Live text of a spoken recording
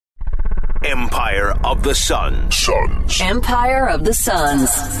Empire of the Suns. Empire of the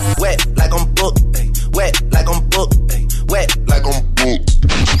Suns. Wet like I'm booked. Wet like I'm booked. Wet like I'm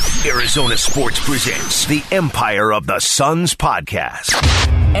booked. Arizona Sports presents the Empire of the Suns podcast.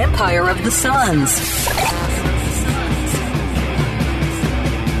 Empire of the Suns.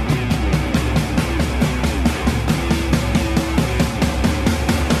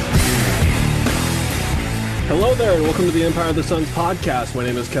 Hello there, and welcome to the Empire of the Suns podcast. My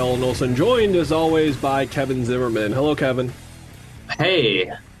name is Kellen Olson, joined as always by Kevin Zimmerman. Hello, Kevin. Hey,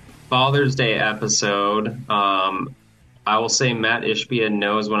 Father's Day episode. I will say Matt Ishbia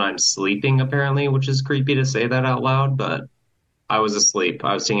knows when I'm sleeping, apparently, which is creepy to say that out loud, but I was asleep.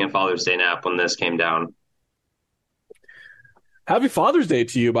 I was taking a Father's Day nap when this came down. Happy Father's Day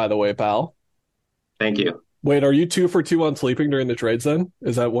to you, by the way, pal. Thank you. Wait, are you 2 for 2 on sleeping during the trades then?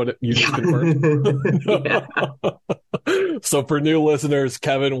 Is that what you just confirmed? Yeah. So for new listeners,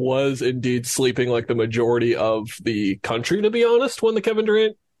 Kevin was indeed sleeping like the majority of the country, to be honest, when the Kevin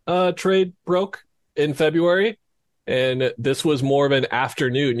Durant trade broke in February. And this was more of an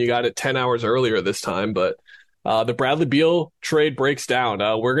afternoon. You got it 10 hours earlier this time, but the Bradley Beal trade breaks down.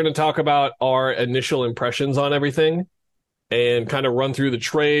 We're going to talk about our initial impressions on everything and kind of run through the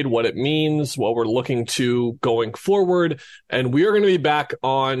trade, what it means, what we're looking to going forward. And we are going to be back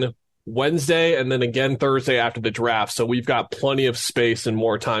on Wednesday and then again Thursday after the draft. So we've got plenty of space and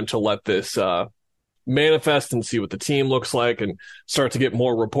more time to let this manifest and see what the team looks like and start to get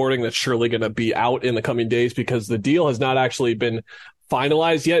more reporting that's surely going to be out in the coming days because the deal has not actually been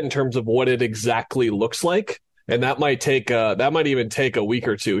finalized yet in terms of what it exactly looks like. And that might even take a week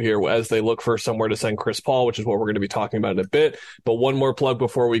or two here as they look for somewhere to send Chris Paul, which is what we're going to be talking about in a bit. But one more plug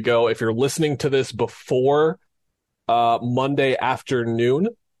before we go. If you're listening to this before Monday afternoon,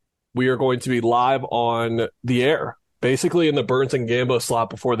 we are going to be live on the air, basically in the Burns and Gambo slot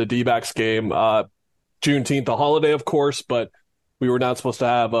before the D-backs game. Juneteenth, a holiday, of course, but we were not supposed to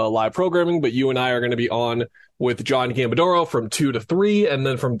have live programming, but you and I are going to be on with John Gambadoro from 2 to 3, and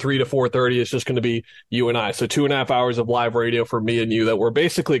then from 3 to 4:30, it's just going to be you and I. So 2.5 hours of live radio for me and you that we're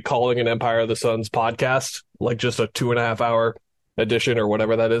basically calling an Empire of the Suns podcast, like just a 2.5 hour edition or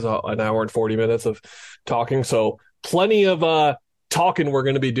whatever that is, an hour and 40 minutes of talking. So plenty of talking we're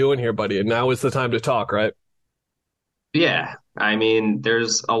going to be doing here, buddy. And now is the time to talk, right? Yeah. I mean,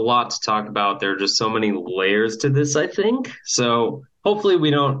 there's a lot to talk about. There are just so many layers to this, I think. So hopefully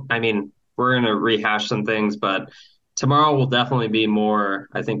we're going to rehash some things, but tomorrow will definitely be more.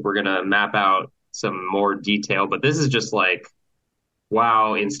 I think we're going to map out some more detail, but this is just like,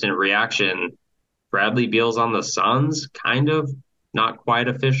 wow, instant reaction. Bradley Beal's on the Suns, kind of, not quite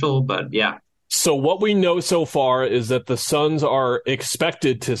official, but yeah. So what we know so far is that the Suns are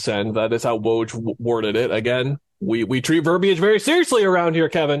expected to send, that is how Woj worded it. Again, we treat verbiage very seriously around here,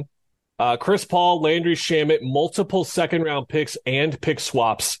 Kevin. Chris Paul, Landry Shamet, multiple second-round picks and pick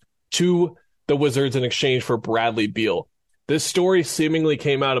swaps to the Wizards in exchange for Bradley Beal. This story seemingly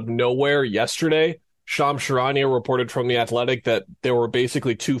came out of nowhere yesterday. Shams Charania reported from The Athletic that there were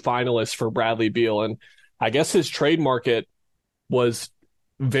basically 2 finalists for Bradley Beal, and I guess his trade market was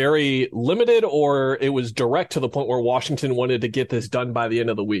very limited, or it was direct to the point where Washington wanted to get this done by the end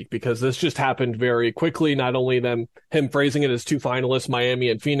of the week, because this just happened very quickly. Not only him phrasing it as 2 finalists,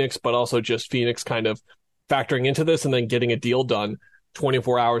 Miami and Phoenix, but also just Phoenix kind of factoring into this and then getting a deal done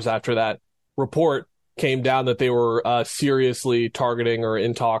 24 hours after that report came down that they were seriously targeting or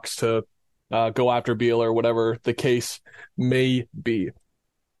in talks to go after Beal or whatever the case may be.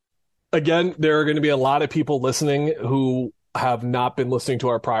 Again, there are going to be a lot of people listening who have not been listening to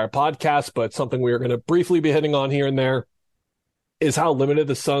our prior podcast, but something we are going to briefly be hitting on here and there is how limited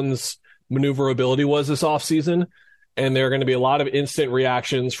the Suns' maneuverability was this offseason. And there are going to be a lot of instant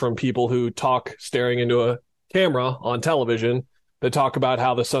reactions from people who talk staring into a camera on television that talk about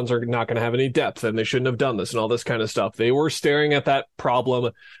how the Suns are not going to have any depth and they shouldn't have done this and all this kind of stuff. They were staring at that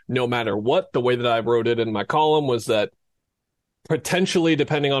problem no matter what. The way that I wrote it in my column was that potentially,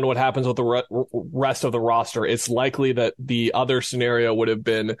 depending on what happens with the rest of the roster, it's likely that the other scenario would have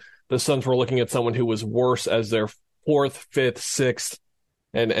been the Suns were looking at someone who was worse as their 4th, 5th, 6th,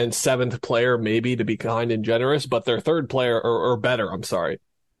 and 7th player, maybe, to be kind and generous, but their third player, or better, I'm sorry,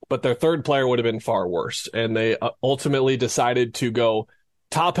 but their third player would have been far worse. And they ultimately decided to go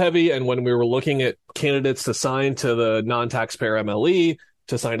top heavy. And when we were looking at candidates to sign to the non-taxpayer MLE,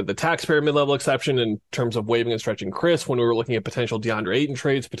 to sign to the taxpayer mid-level exception in terms of waiving and stretching Chris, when we were looking at potential DeAndre Ayton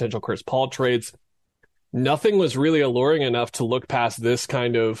trades, potential Chris Paul trades, nothing was really alluring enough to look past this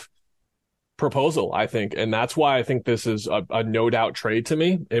kind of proposal, I think. And that's why I think this is a no doubt trade to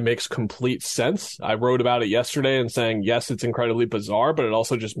me. It makes complete sense. I wrote about it yesterday and saying, yes, it's incredibly bizarre, but it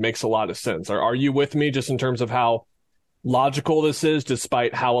also just makes a lot of sense. Are you with me just in terms of how logical this is,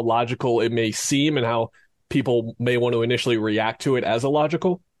 despite how illogical it may seem and how people may want to initially react to it as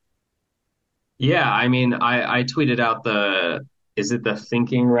illogical? Yeah, I mean, I tweeted out is it the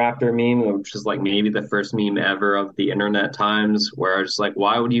thinking raptor meme, which is like maybe the first meme ever of the internet times, where I was just like,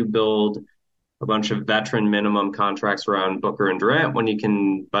 why would you build a bunch of veteran minimum contracts around Booker and Durant when you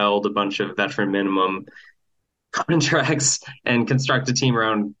can build a bunch of veteran minimum contracts and construct a team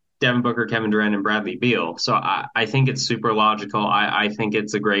around Devin Booker, Kevin Durant, and Bradley Beal? So I think it's super logical. I think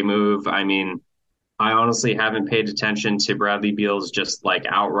it's a great move. I mean, I honestly haven't paid attention to Bradley Beal's just like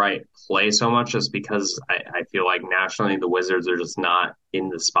outright play so much, just because I feel like nationally the Wizards are just not in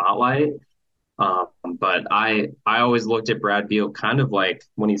the spotlight. But I always looked at Brad Beal kind of like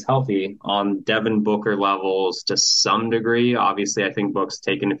when he's healthy on Devin Booker levels to some degree. Obviously, I think Book's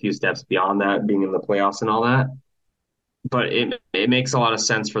taken a few steps beyond that, being in the playoffs and all that. But it makes a lot of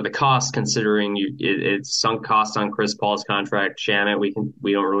sense for the cost, considering it's sunk cost on Chris Paul's contract. Shamit,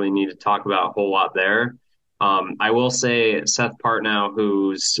 we don't really need to talk about a whole lot there. I will say Seth Partnow,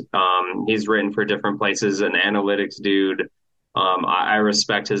 who's he's written for different places, an analytics dude. I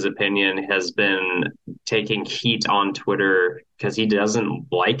respect his opinion. Has been taking heat on Twitter because he doesn't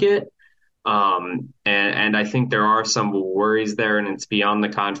like it. And I think there are some worries there, and it's beyond the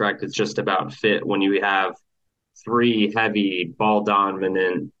contract. It's just about fit when you have three heavy ball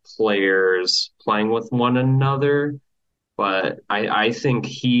dominant players playing with one another. But I think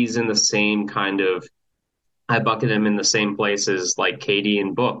he's in the same kind of, I bucket him in the same places like KD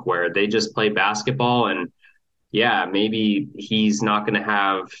and Book, where they just play basketball. And yeah, maybe he's not going to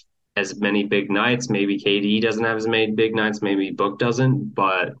have as many big nights. Maybe KD doesn't have as many big nights. Maybe Book doesn't.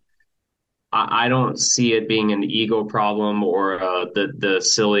 But I don't see it being an ego problem or the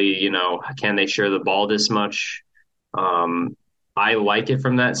silly, can they share the ball this much? I like it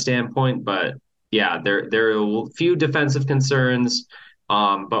from that standpoint, but yeah, there are a few defensive concerns.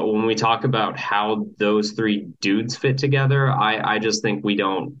 But when we talk about how those three dudes fit together, I just think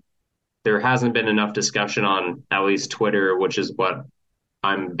there hasn't been enough discussion on at least Twitter, which is what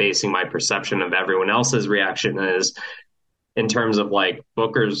I'm basing my perception of everyone else's reaction is, in terms of like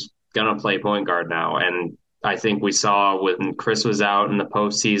Booker's gonna play point guard now. And I think we saw when Chris was out in the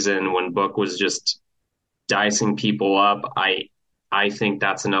postseason, when Book was just dicing people up. I think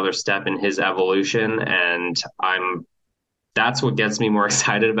that's another step in his evolution, and that's what gets me more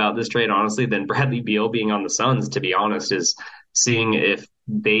excited about this trade, honestly, than Bradley Beal being on the Suns, to be honest, is seeing if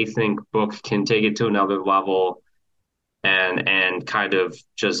they think Book can take it to another level and kind of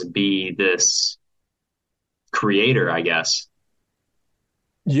just be this creator, I guess.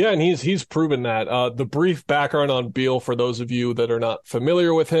 Yeah, and he's proven that. The brief background on Beal, for those of you that are not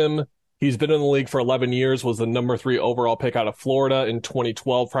familiar with him, he's been in the league for 11 years, was the number 3 overall pick out of Florida in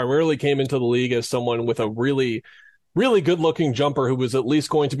 2012, primarily came into the league as someone with a really, really good-looking jumper who was at least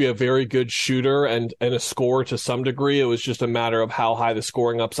going to be a very good shooter and a scorer to some degree. It was just a matter of how high the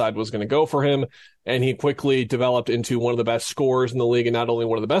scoring upside was going to go for him, and he quickly developed into one of the best scorers in the league, and not only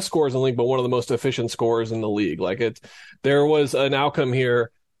one of the best scorers in the league, but one of the most efficient scorers in the league. There was an outcome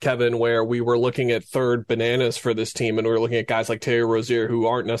here, Kevin, where we were looking at third bananas for this team, and we were looking at guys like Terry Rozier who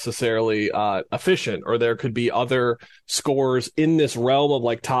aren't necessarily efficient, or there could be other scorers in this realm of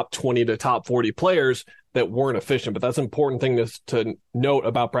like top 20 to top 40 players that weren't efficient. But that's an important thing to note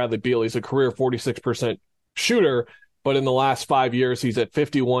about Bradley Beal. He's a career 46% shooter, but in the last 5 years, he's at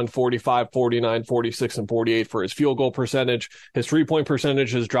 51, 45, 49, 46, and 48 for his field goal percentage. His three-point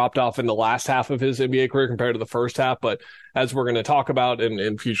percentage has dropped off in the last half of his NBA career compared to the first half. But as we're going to talk about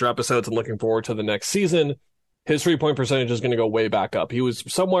in future episodes and looking forward to the next season, his three-point percentage is going to go way back up. He was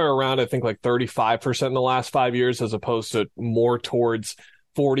somewhere around, I think, like 35% in the last 5 years, as opposed to more towards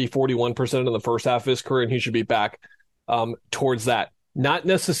 40, 41% in the first half of his career, and he should be back towards that. Not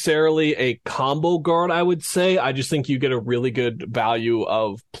necessarily a combo guard, I would say. I just think you get a really good value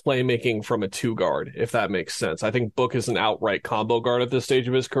of playmaking from a two guard, if that makes sense. I think Book is an outright combo guard at this stage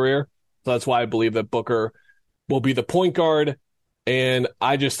of his career. So that's why I believe that Booker will be the point guard. And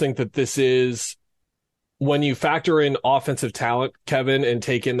I just think that this is, when you factor in offensive talent, Kevin, and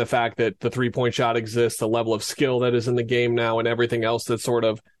take in the fact that the three-point shot exists, the level of skill that is in the game now, and everything else that sort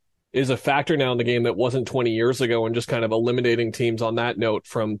of is a factor now in the game that wasn't 20 years ago, and just kind of eliminating teams on that note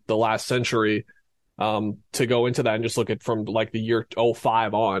from the last century, to go into that and just look at from like the year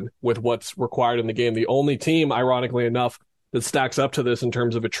 05 on with what's required in the game. The only team, ironically enough, that stacks up to this in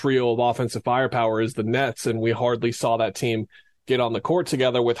terms of a trio of offensive firepower is the Nets, and we hardly saw that team get on the court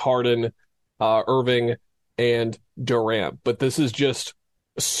together with Harden, Irving, and Durant. But this is just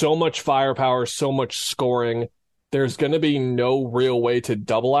so much firepower, so much scoring. There's going to be no real way to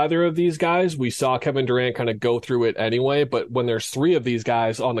double either of these guys. We saw Kevin Durant kind of go through it anyway, but when there's three of these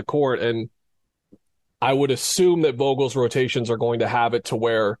guys on the court, and I would assume that Vogel's rotations are going to have it to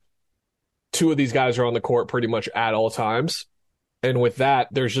where two of these guys are on the court pretty much at all times. And with that,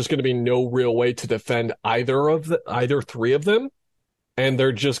 there's just going to be no real way to defend either three of them. And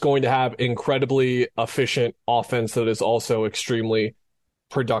they're just going to have incredibly efficient offense that is also extremely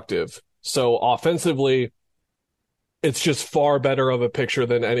productive. So offensively, it's just far better of a picture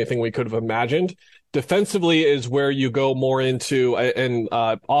than anything we could have imagined. Defensively is where you go more into, and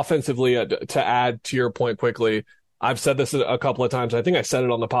offensively, to add to your point quickly, I've said this a couple of times. I think I said it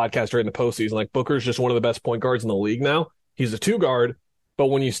on the podcast during the postseason. Like, Booker's just one of the best point guards in the league now. He's a two guard, but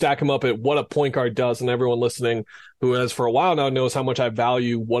when you stack him up at what a point guard does, and everyone listening who has for a while now knows how much I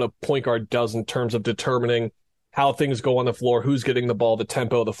value what a point guard does in terms of determining how things go on the floor, who's getting the ball, the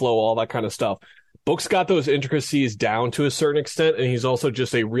tempo, the flow, all that kind of stuff. Book's got those intricacies down to a certain extent, and he's also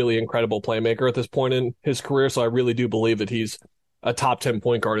just a really incredible playmaker at this point in his career. So I really do believe that he's a top 10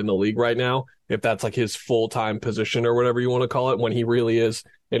 point guard in the league right now, if that's like his full-time position or whatever you want to call it, when he really is,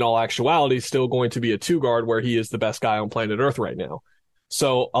 in all actuality, still going to be a two guard where he is the best guy on planet Earth right now.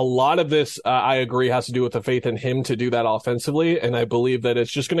 So a lot of this, I agree, has to do with the faith in him to do that offensively. And I believe that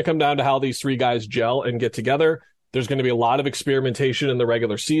it's just going to come down to how these three guys gel and get together. There's going to be a lot of experimentation in the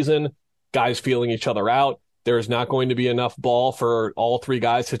regular season, guys feeling each other out. There is not going to be enough ball for all three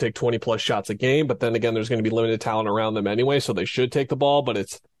guys to take 20 plus shots a game. But then again, there's going to be limited talent around them anyway. So they should take the ball, but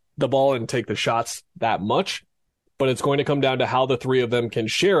it's the ball and take the shots that much. But it's going to come down to how the three of them can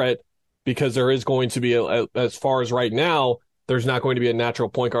share it, because there is going to be, as far as right now, there's not going to be a natural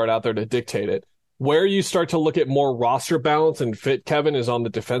point guard out there to dictate it. Where you start to look at more roster balance and fit, Kevin, is on the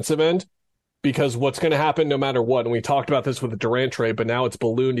defensive end, because what's going to happen no matter what, and we talked about this with the Durant trade, but now it's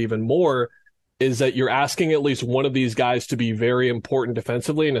ballooned even more, is that you're asking at least one of these guys to be very important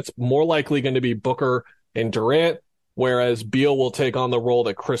defensively, and it's more likely going to be Booker and Durant, whereas Beal will take on the role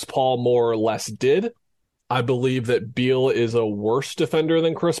that Chris Paul more or less did. I believe that Beal is a worse defender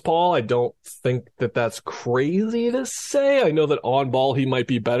than Chris Paul. I don't think that that's crazy to say. I know that on ball he might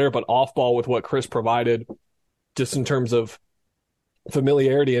be better, but off ball, with what Chris provided, just in terms of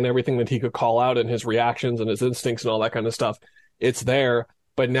familiarity and everything that he could call out and his reactions and his instincts and all that kind of stuff, it's there.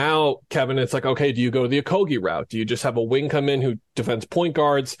 But now, Kevin, it's like, okay, do you go the Okogie route? Do you just have a wing come in who defends point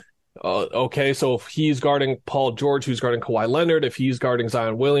guards? Okay, so if he's guarding Paul George, who's guarding Kawhi Leonard, if he's guarding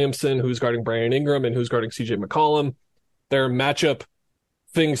Zion Williamson, who's guarding Brandon Ingram, and who's guarding CJ McCollum, there are matchup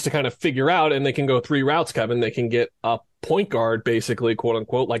things to kind of figure out, and they can go three routes, Kevin. They can get a point guard, basically, quote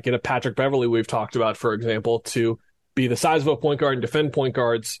unquote, like get a Patrick Beverley we've talked about, for example, to be the size of a point guard and defend point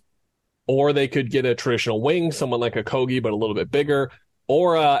guards, or they could get a traditional wing, someone like Okogie, but a little bit bigger,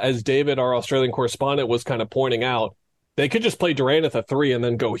 or as David, our Australian correspondent, was kind of pointing out, they could just play Durant at the three and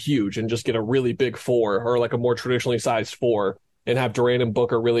then go huge and just get a really big four, or like a more traditionally sized four, and have Durant and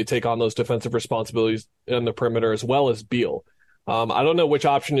Booker really take on those defensive responsibilities in the perimeter, as well as Beal. I don't know which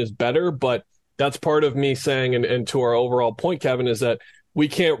option is better, but that's part of me saying, and to our overall point, Kevin, is that we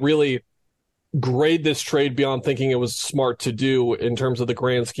can't really grade this trade beyond thinking it was smart to do in terms of the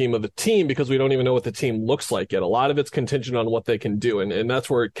grand scheme of the team, because we don't even know what the team looks like yet. A lot of it's contingent on what they can do. And that's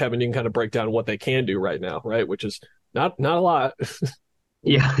where, Kevin, you can kind of break down what they can do right now, right? Which is not a lot.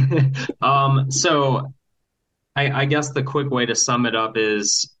 Yeah. So I guess the quick way to sum it up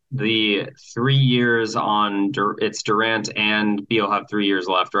is the 3 years on it's Durant and Beal have 3 years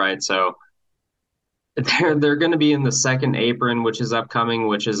left, right? So they're going to be in the second apron, which is upcoming,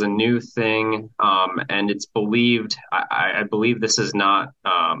 which is a new thing, and it's believed. I believe this is not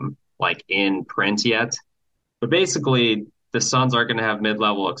like in print yet, but basically the Suns are going to have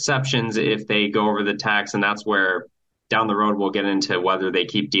mid-level exceptions if they go over the tax, and that's where down the road we'll get into whether they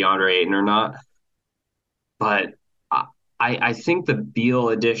keep DeAndre Ayton or not. But I think the Beal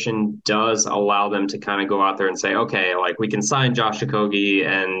addition does allow them to kind of go out there and say, okay, like we can sign Josh Okogie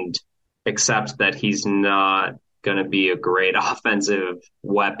and accept that he's not going to be a great offensive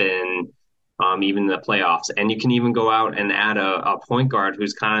weapon, even in the playoffs. And you can even go out and add a point guard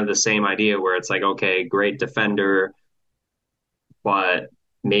who's kind of the same idea, where it's like, okay, great defender, but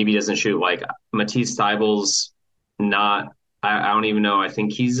maybe doesn't shoot. Like Matisse Thybulle's not, I don't even know. I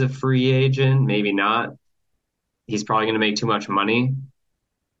think he's a free agent, maybe not. He's probably going to make too much money.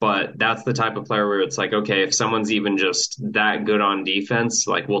 But that's the type of player where it's like, okay, if someone's even just that good on defense,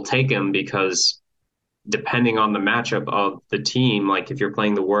 like we'll take him, because depending on the matchup of the team, like if you're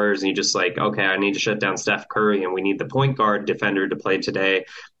playing the Warriors and you just like, okay, I need to shut down Steph Curry and we need the point guard defender to play today,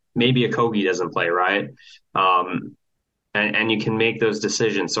 maybe a Kogi doesn't play, right? And you can make those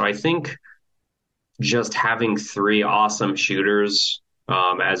decisions. So I think just having three awesome shooters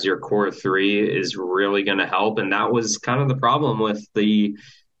as your core three is really going to help. And that was kind of the problem with the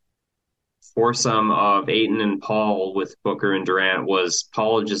foursome of Ayton and Paul with Booker and Durant was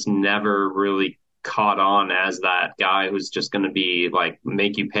Paul just never really caught on as that guy who's just going to be like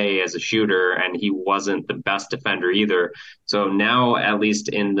make you pay as a shooter, and he wasn't the best defender either. So now at least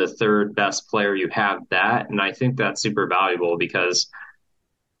in the third best player you have that, and I think that's super valuable because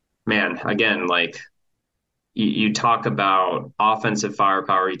man, again, like you talk about offensive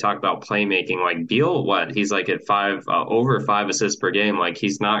firepower, you talk about playmaking. Like Beal, what he's like at five over 5 assists per game. Like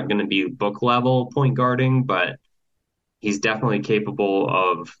he's not going to be book level point guarding, but he's definitely capable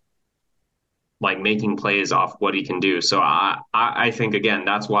of like making plays off what he can do. So I think again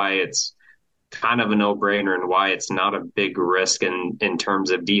that's why it's kind of a no brainer and why it's not a big risk in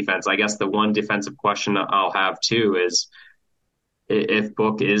terms of defense. I guess the one defensive question I'll have too is if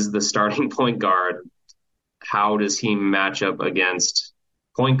Book is the starting point guard, how does he match up against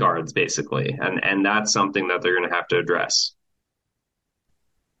point guards basically, and that's something that they're going to have to address.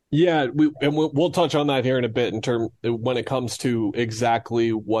 Yeah, we'll touch on that here in a bit in term when it comes to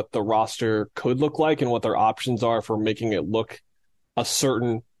exactly what the roster could look like and what their options are for making it look a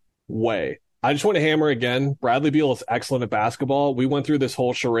certain way. I just want to hammer again, Bradley Beal is excellent at basketball. We went through this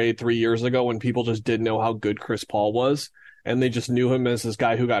whole charade 3 years ago when people just didn't know how good Chris Paul was, and they just knew him as this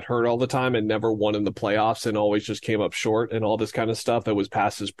guy who got hurt all the time and never won in the playoffs and always just came up short and all this kind of stuff that was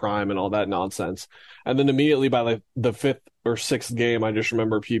past his prime and all that nonsense. And then immediately by like the fifth or sixth game, I just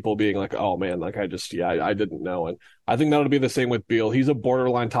remember people being like, oh man, like I didn't know. And I think that'll be the same with Beal. He's a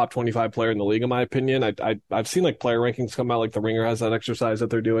borderline top 25 player in the league, in my opinion. I've seen like player rankings come out, like the Ringer has that exercise that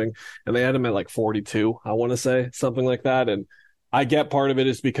they're doing, and they had him at like 42, I want to say, something like that. And I get part of it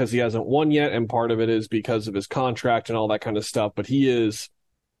is because he hasn't won yet, and part of it is because of his contract and all that kind of stuff. But he is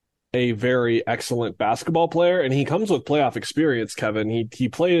a very excellent basketball player, and he comes with playoff experience, Kevin. He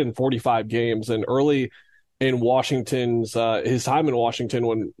played in 45 games, and early in Washington's his time in Washington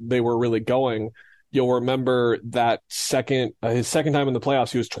when they were really going, you'll remember that his second time in the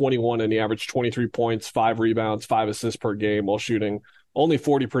playoffs, he was 21 and he averaged 23 points, 5 rebounds, 5 assists per game while shooting only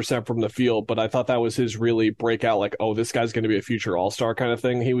 40% from the field. But I thought that was his really breakout, like, oh, this guy's going to be a future all-star kind of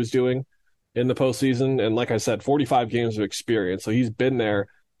thing he was doing in the postseason. And like I said, 45 games of experience. So he's been there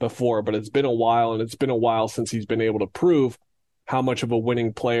before, but it's been a while, and it's been a while since he's been able to prove how much of a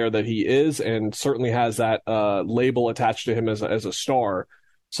winning player that he is, and certainly has that label attached to him as a star.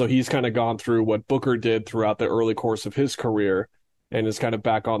 So he's kind of gone through what Booker did throughout the early course of his career and is kind of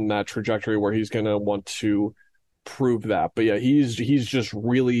back on that trajectory where he's going to want to prove that. But yeah, he's just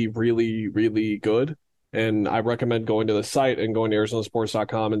really, really, really good. And I recommend going to the site and going to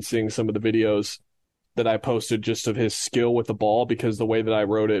ArizonaSports.com and seeing some of the videos that I posted just of his skill with the ball, because the way that I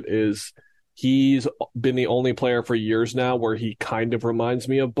wrote it is he's been the only player for years now where he kind of reminds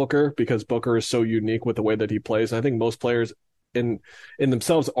me of Booker, because Booker is so unique with the way that he plays. I think most players in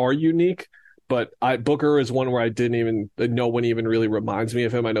themselves are unique, but Booker is one where I didn't even no one even really reminds me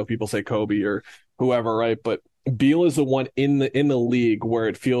of him. I know people say Kobe or whoever, right? But Beal is the one in the league where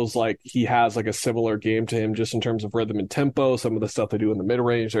it feels like he has like a similar game to him, just in terms of rhythm and tempo, some of the stuff they do in the mid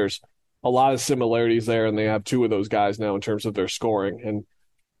range. There's a lot of similarities there, and they have two of those guys now in terms of their scoring. And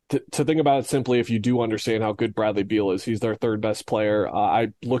to think about it simply, if you do understand how good Bradley Beal is, he's their third best player. I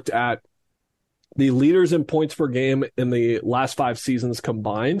looked at the leaders in points per game in the last 5 seasons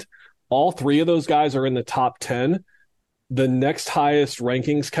combined. All 3 of those guys are in the top 10. The next highest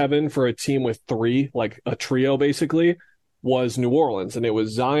rankings, Kevin, for a team with 3, like a trio basically, was New Orleans. And it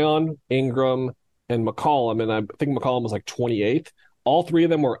was Zion, Ingram, and McCollum. And I think McCollum was like 28th. All 3 of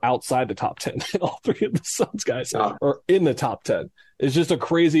them were outside the top 10. All 3 of the Suns guys are in the top 10. It's just a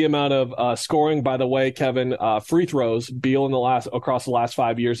crazy amount of scoring. By the way, Kevin, free throws, Beal across the last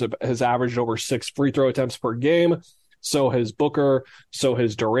 5 years has averaged over 6 free throw attempts per game. So has Booker. So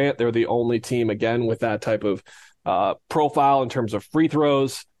has Durant. They're the only team, again, with that type of profile in terms of free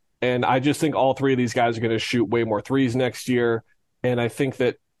throws. And I just think all 3 of these guys are going to shoot way more threes next year. And I think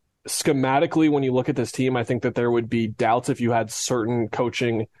that schematically, when you look at this team, I think that there would be doubts if you had certain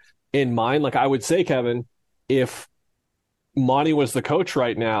coaching in mind. Like I would say, Kevin, if Monty was the coach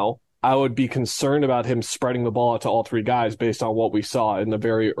right now, I would be concerned about him spreading the ball out to all 3 guys based on what we saw in the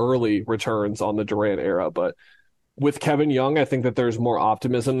very early returns on the Durant era. But with Kevin Young, I think that there's more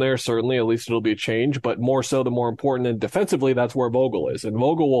optimism there. Certainly, at least it'll be a change, but more so the more important. And defensively, that's where Vogel is. And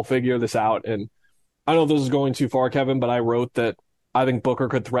Vogel will figure this out. And I don't know if this is going too far, Kevin, but I wrote that I think Booker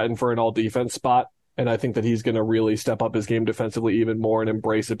could threaten for an all-defense spot And I think that he's going to really step up his game defensively even more and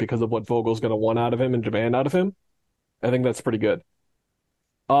embrace it because of what Vogel's going to want out of him and demand out of him. I think that's pretty good.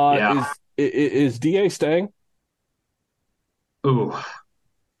 Yeah. Is DA staying? Ooh.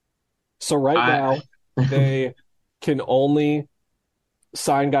 So now they can only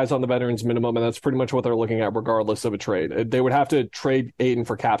sign guys on the veterans minimum, and that's pretty much what they're looking at regardless of a trade. They would have to trade Ayton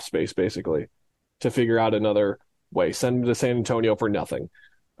for cap space, basically, to figure out another way. Send him to San Antonio for nothing.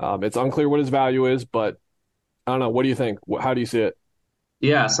 It's unclear what his value is, but I don't know. What do you think? How do you see it?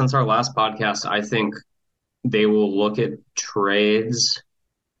 Yeah, since our last podcast, I think they will look at trades,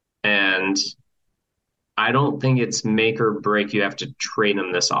 and I don't think it's make or break. You have to trade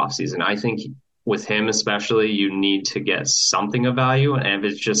him this offseason. I think with him especially, you need to get something of value. And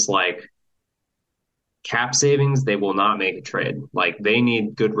if it's just like cap savings, they will not make a trade. Like they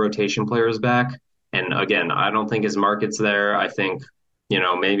need good rotation players back. And again, I don't think his market's there. I think,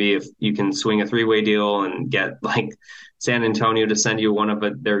 maybe if you can swing a three-way deal and get like San Antonio to send you one of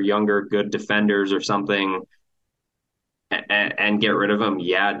their younger good defenders or something and get rid of him,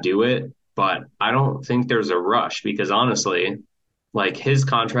 yeah, do it. But I don't think there's a rush because honestly, like his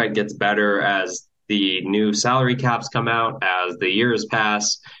contract gets better as the new salary caps come out, as the years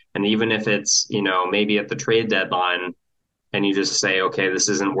pass. And even if it's, maybe at the trade deadline and you just say, okay, this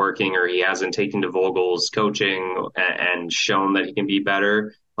isn't working or he hasn't taken to Vogel's coaching and shown that he can be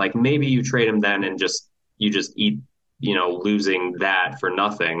better, like maybe you trade him then and you just eat, losing that for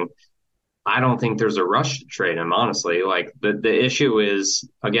nothing. I don't think there's a rush to trade him, honestly. Like the issue is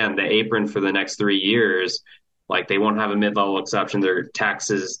again the apron for the next 3 years. Like they won't have a mid-level exception. Their tax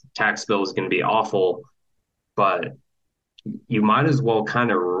bill is going to be awful, but you might as well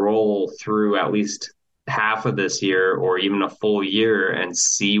kind of roll through at least half of this year or even a full year and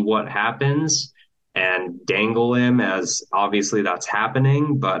see what happens and dangle him as obviously that's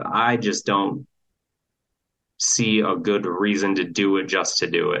happening. But I just don't see a good reason to do it just to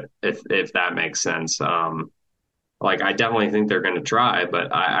do it, if that makes sense. Like I definitely think they're going to try,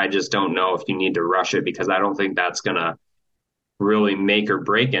 but I just don't know if you need to rush it because I don't think that's going to really make or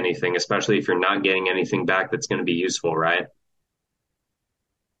break anything, especially if you're not getting anything back that's going to be useful, right?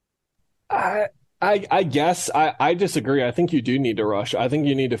 I guess I disagree. I think you do need to rush. I think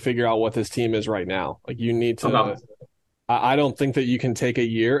you need to figure out what this team is right now. Like you need to. Okay. I don't think that you can take a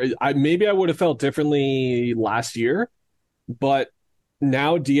year. Maybe I would have felt differently last year, but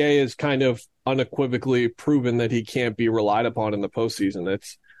now DA is kind of unequivocally proven that he can't be relied upon in the postseason.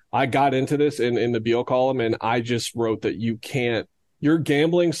 I got into this in the Beal column, and I just wrote that you can't. You're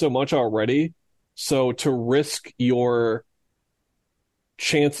gambling so much already, so to risk your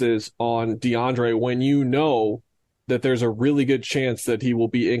chances on DeAndre when you know that there's a really good chance that he will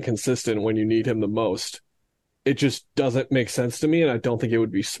be inconsistent when you need him the most. It just doesn't make sense to me, and I don't think it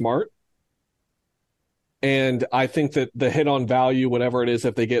would be smart. And I think that the hit on value, whatever it is,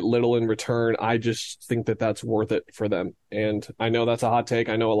 if they get little in return, I just think that that's worth it for them. And I know that's a hot take.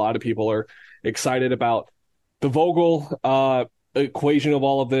 I know a lot of people are excited about the Vogel equation of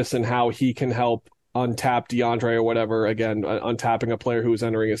all of this and how he can help untap DeAndre or whatever. Again, untapping a player who is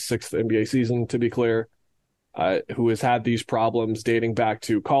entering his sixth NBA season, to be clear. Who has had these problems dating back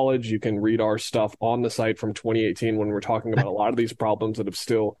to college. You can read our stuff on the site from 2018 when we're talking about a lot of these problems that have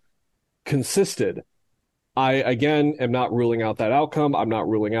still consisted. I, again, am not ruling out that outcome. I'm not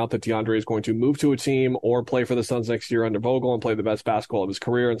ruling out that DeAndre is going to move to a team or play for the Suns next year under Vogel and play the best basketball of his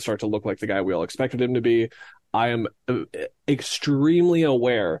career and start to look like the guy we all expected him to be. I am extremely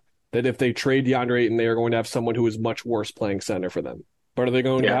aware that if they trade DeAndre Ayton, they are going to have someone who is much worse playing center for them. But are they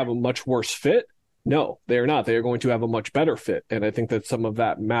going to have a much worse fit? No, they are not. They are going to have a much better fit. And I think that some of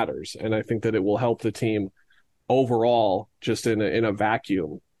that matters. And I think that it will help the team overall just in a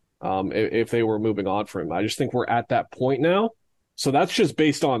vacuum if they were moving on from him. I just think we're at that point now. So that's just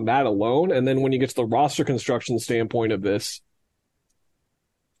based on that alone. And then when you get to the roster construction standpoint of this,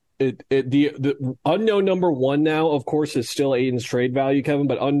 the unknown number one now, of course, is still Aiden's trade value, Kevin.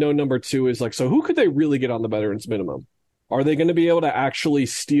 But unknown number two is like, so who could they really get on the veterans minimum? Are they going to be able to actually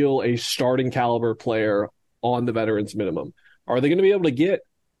steal a starting caliber player on the veterans minimum? Are they going to be able to get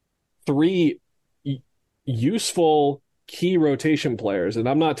three useful key rotation players? And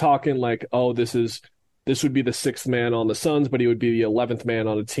I'm not talking like, oh, this would be the sixth man on the Suns, but he would be the 11th man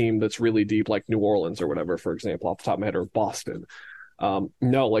on a team that's really deep, like New Orleans or whatever, for example, off the top of my head, or Boston.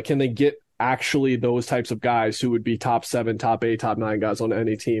 No, like, can they get actually those types of guys who would be top 7, top 8, top 9 guys on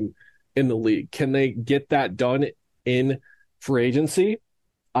any team in the league? Can they get that done in free agency?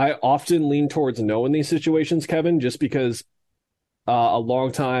 I often lean towards no in these situations, Kevin, just because A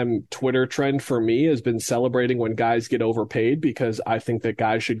long-time Twitter trend for me has been celebrating when guys get overpaid because I think that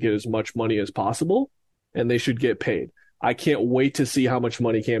guys should get as much money as possible and they should get paid. I can't wait to see how much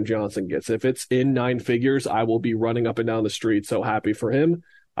money Cam Johnson gets. If it's in nine figures, I will be running up and down the street so happy for him.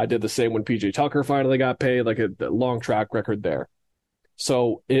 I did the same when PJ Tucker finally got paid, like a long track record there.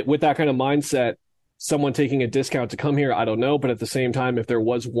 So with that kind of mindset, someone taking a discount to come here, I don't know. But at the same time, if there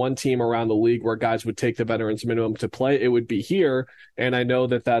was one team around the league where guys would take the veterans minimum to play, it would be here. And I know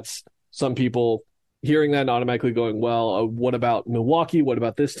that that's some people hearing that and automatically going, well, what about Milwaukee? What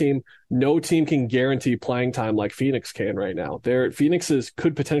about this team? No team can guarantee playing time like Phoenix can right now. Phoenix's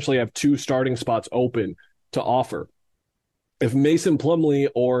could potentially have 2 starting spots open to offer. If Mason Plumlee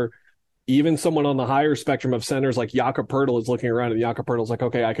or even someone on the higher spectrum of centers like Jakob Poeltl is looking around and Jakob Poeltl's like,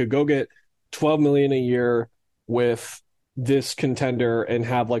 okay, I could go get $12 million a year with this contender and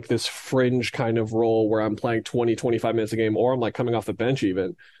have like this fringe kind of role where I'm playing 20, 25 minutes a game, or I'm like coming off the bench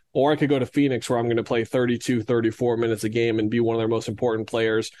even. Or I could go to Phoenix where I'm going to play 32, 34 minutes a game and be one of their most important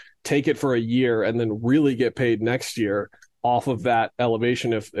players, take it for a year, and then really get paid next year off of that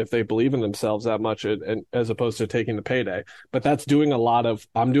elevation if they believe in themselves that much, and as opposed to taking the payday. But I'm doing a lot of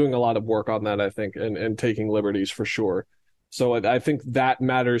work on that, I think, and taking liberties for sure. So I think that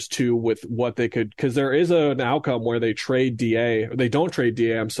matters too with what they could, because there is an outcome where they don't trade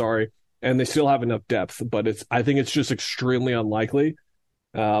DA, I'm sorry, and they still have enough depth, but I think it's just extremely unlikely.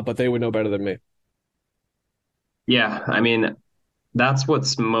 But they would know better than me. Yeah, I mean, that's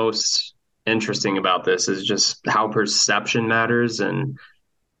what's most interesting about this is just how perception matters. And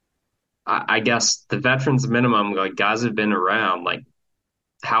I guess the veterans minimum, like guys have been around, like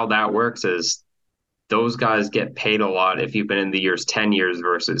how that works is those guys get paid a lot if you've been in the years 10 years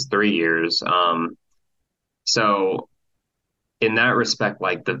versus 3 years. So in that respect,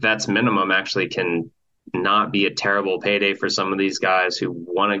 like the vets minimum actually can not be a terrible payday for some of these guys who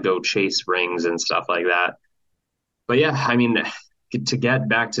want to go chase rings and stuff like that. But yeah, I mean, to get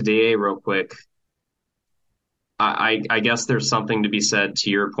back to DA real quick, I guess there's something to be said to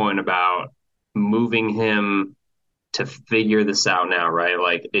your point about moving him to figure this out now, right?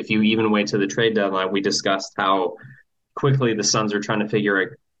 Like if you even wait to the trade deadline, we discussed how quickly the Suns are trying to figure out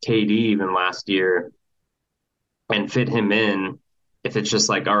KD even last year and fit him in. If it's just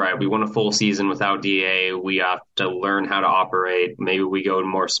like, all right, we want a full season without DA, we have to learn how to operate. Maybe we go to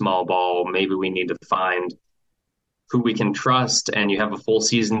more small ball. Maybe we need to find who we can trust, and you have a full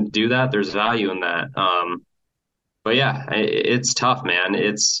season to do that. There's value in that. But yeah, it's tough, man.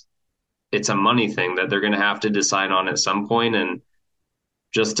 It's a money thing that they're going to have to decide on at some point. And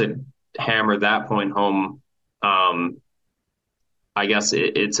just to hammer that point home, I guess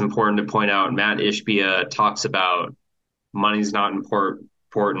it's important to point out Matt Ishbia talks about money's not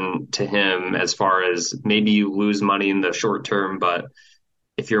important to him as far as maybe you lose money in the short term, but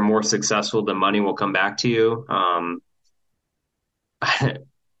if you're more successful, the money will come back to you.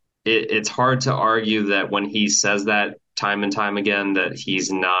 It's hard to argue that when he says that time and time again, that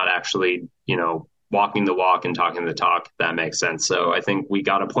he's not actually, walking the walk and talking the talk, if that makes sense. So I think we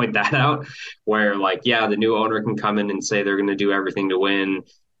got to point that out where like, yeah, the new owner can come in and say they're going to do everything to win.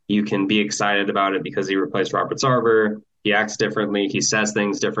 You can be excited about it because he replaced Robert Sarver. He acts differently. He says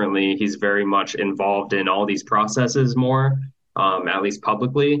things differently. He's very much involved in all these processes more, at least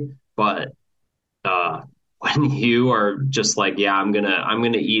publicly. But when you are just like, yeah, I'm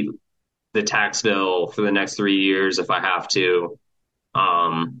gonna eat the tax bill for the next 3 years if I have to,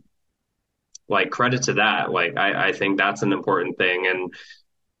 like credit to that. Like I think that's an important thing. And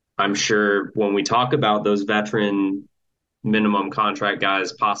I'm sure when we talk about those veteran minimum contract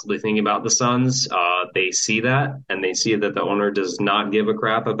guys possibly thinking about the Suns, they see that and they see that the owner does not give a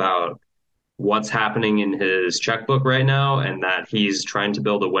crap about what's happening in his checkbook right now and that he's trying to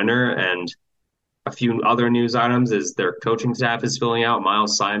build a winner. And a few other news items is their coaching staff is filling out.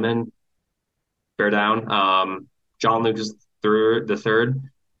 Miles Simon, bear down. John Lucas the third.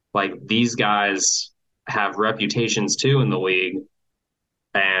 Like these guys have reputations too in the league,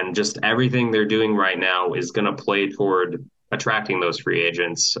 and just everything they're doing right now is going to play toward attracting those free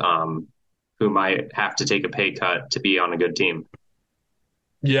agents who might have to take a pay cut to be on a good team.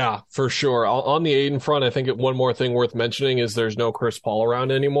 Yeah, for sure. On the Aiden front, I think one more thing worth mentioning is there's no Chris Paul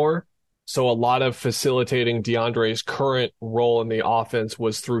around anymore. So a lot of facilitating DeAndre's current role in the offense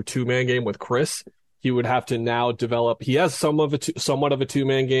was through two-man game with Chris. He would have to now develop. He has somewhat of a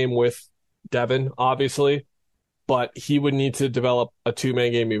two-man game with Devin, obviously, but he would need to develop a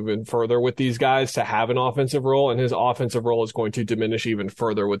two-man game even further with these guys to have an offensive role, and his offensive role is going to diminish even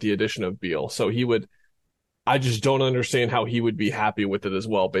further with the addition of Beal. So he would I just don't understand how he would be happy with it as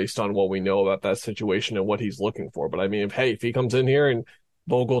well, based on what we know about that situation and what he's looking for. But I mean, if he comes in here and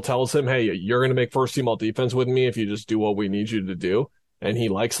Vogel tells him, "Hey, you're going to make first team all defense with me if you just do what we need you to do," and he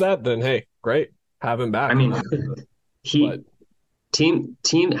likes that, then hey, great, have him back. I mean, But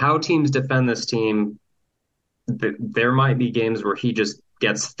how teams defend this team. There might be games where he just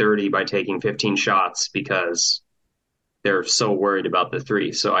gets 30 by taking 15 shots because they're so worried about the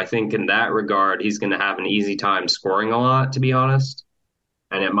three. So I think in that regard, he's going to have an easy time scoring a lot, to be honest.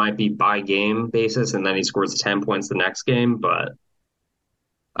 And it might be by game basis, and then he scores 10 points the next game. But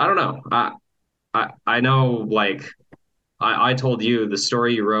I don't know. I know, like, I told you the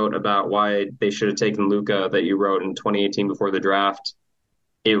story you wrote about why they should have taken Luka that you wrote in 2018 before the draft.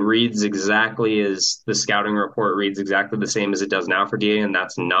 It reads exactly as the scouting report reads exactly the same as it does now for DA, and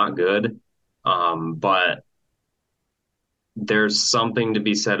that's not good. But there's something to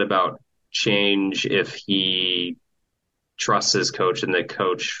be said about change if he trusts his coach and the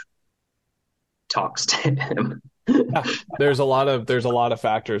coach talks to him. yeah, there's a lot of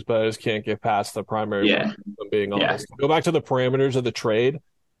factors, but I just can't get past the primary one, Yeah. if I'm being Yeah. honest. Go back to the parameters of the trade.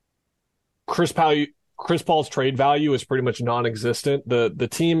 Chris Paul, Chris Paul's trade value is pretty much non-existent. The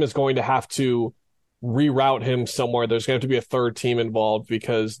team is going to have to reroute him somewhere. There's going to have to be a third team involved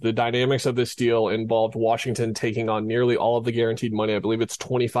because the dynamics of this deal involved Washington taking on nearly all of the guaranteed money. I believe it's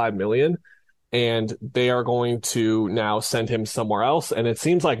 25 million, and they are going to now send him somewhere else. And it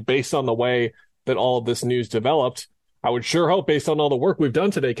seems like, based on the way that all of this news developed, I would sure hope, based on all the work we've done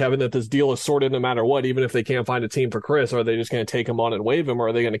today, Kevin, that this deal is sorted no matter what. Even if they can't find a team for Chris, are they just going to take him on and waive him, or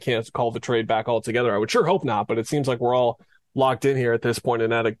are they going to call the trade back altogether? I would sure hope not, but it seems like we're all locked in here at this point,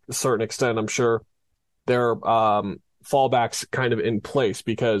 and at a certain extent, I'm sure their fallbacks kind of in place,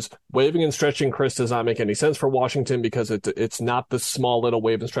 because waiving and stretching Chris does not make any sense for Washington, because it's not the small little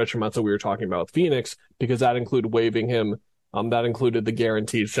waive and stretch amounts that we were talking about with Phoenix, because that included waiving him. That included the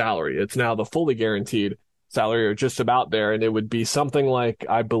guaranteed salary. It's now the fully guaranteed salary, or just about there, and it would be something like,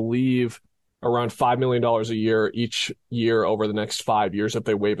 I believe, around $5 million a year each year over the next 5 years if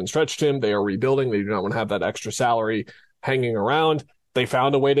they waive and stretched him. They are rebuilding. They do not want to have that extra salary hanging around. They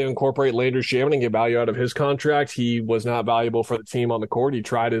found a way to incorporate Landry Shamet and get value out of his contract. He was not valuable for the team on the court. He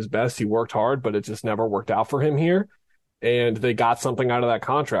tried his best. He worked hard, but it just never worked out for him here. And they got something out of that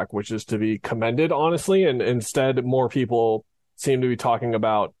contract, which is to be commended, honestly. And instead, more people seem to be talking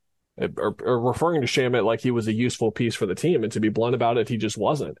about or referring to Shamet like he was a useful piece for the team. And to be blunt about it, he just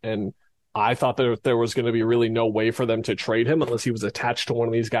wasn't. And I thought that there was going to be really no way for them to trade him unless he was attached to one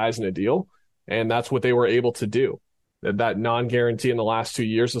of these guys in a deal. And that's what they were able to do. That non-guarantee in the last 2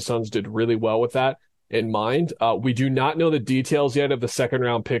 years, the Suns did really well with that in mind. We do not know the details yet of the second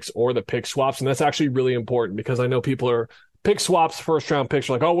round picks or the pick swaps. And that's actually really important, because I know people are pick swaps, first round picks,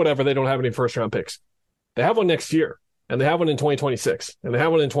 are like, oh, whatever, they don't have any first round picks. They have one next year, and they have one in 2026, and they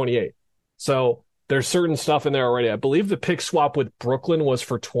have one in 28. So there's certain stuff in there already. I believe the pick swap with Brooklyn was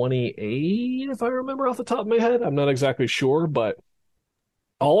for 28, if I remember off the top of my head. I'm not exactly sure, but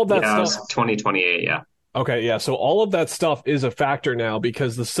all of that stuff. 2028, yeah. Okay, yeah. So all of that stuff is a factor now,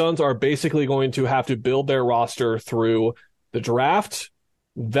 because the Suns are basically going to have to build their roster through the draft,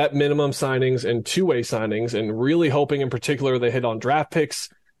 vet minimum signings, and two-way signings, and really hoping in particular they hit on draft picks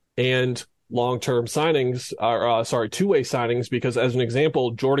and long-term signings, two-way signings, because as an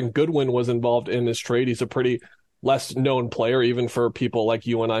example, Jordan Goodwin was involved in this trade. He's a pretty less known player, even for people like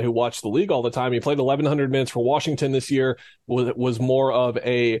you and I who watch the league all the time. He played 1,100 minutes for Washington this year, was more of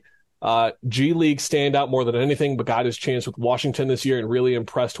a G League standout more than anything, but got his chance with Washington this year and really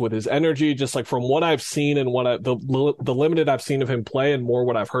impressed with his energy. Just like from what I've seen and the limited I've seen of him play, and more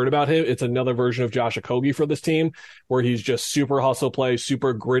what I've heard about him, it's another version of Josh Okogie for this team, where he's just super hustle play,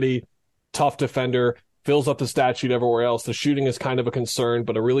 super gritty, tough defender, fills up the stat sheet everywhere else. The shooting is kind of a concern,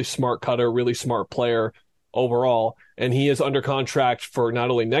 but a really smart cutter, really smart player overall. And he is under contract for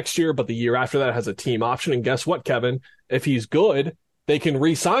not only next year, but the year after that, has a team option. And guess what, Kevin? If he's good, they can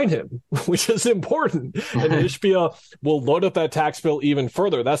re-sign him, which is important. And Ishbia will load up that tax bill even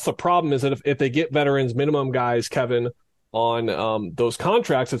further. That's the problem, is that if they get veterans, minimum guys, Kevin, on those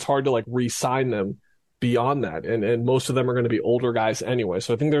contracts, it's hard to like re-sign them beyond that. And most of them are going to be older guys anyway.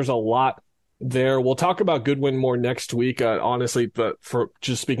 So I think there's a lot there. We'll talk about Goodwin more next week, honestly, but for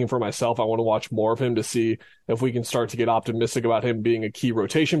just speaking for myself, I want to watch more of him to see if we can start to get optimistic about him being a key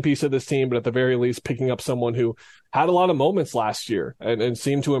rotation piece of this team, but at the very least, picking up someone who had a lot of moments last year and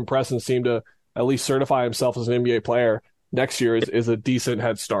seemed to impress and seemed to at least certify himself as an NBA player next year is a decent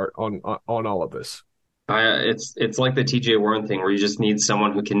head start on all of this. It's like the TJ Warren thing, where you just need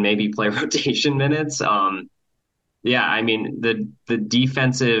someone who can maybe play rotation minutes. Yeah, I mean, the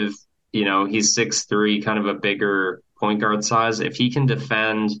defensive he's 6'3", kind of a bigger point guard size. If he can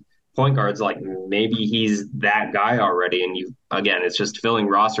defend point guards, like maybe he's that guy already. And again, it's just filling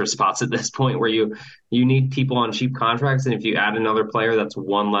roster spots at this point where you need people on cheap contracts. And if you add another player, that's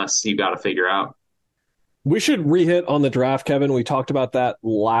one less you got to figure out. We should re-hit on the draft, Kevin. We talked about that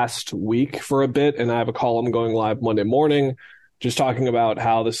last week for a bit, and I have a column going live Monday morning just talking about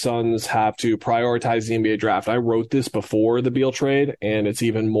how the Suns have to prioritize the NBA draft. I wrote this before the Beal trade, and it's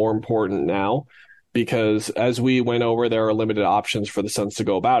even more important now because as we went over, there are limited options for the Suns to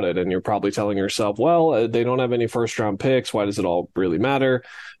go about it. And you're probably telling yourself, well, they don't have any first-round picks. Why does it all really matter?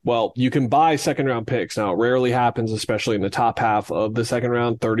 Well, you can buy second-round picks. Now, it rarely happens, especially in the top half of the second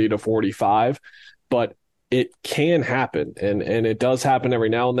round, 30 to 45. But it can happen, and it does happen every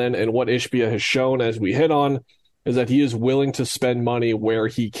now and then. And what Ishbia has shown, as we hit on, is that he is willing to spend money where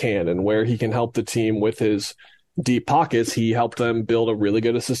he can and where he can help the team with his deep pockets. He helped them build a really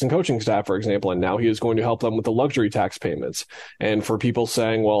good assistant coaching staff, for example, and now he is going to help them with the luxury tax payments. And for people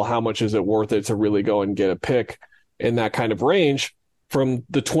saying, well, how much is it worth it to really go and get a pick in that kind of range? From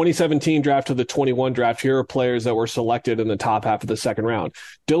the 2017 draft to the 21 draft, here are players that were selected in the top half of the second round.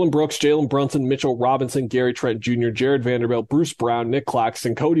 Dylan Brooks, Jalen Brunson, Mitchell Robinson, Gary Trent Jr., Jared Vanderbilt, Bruce Brown, Nick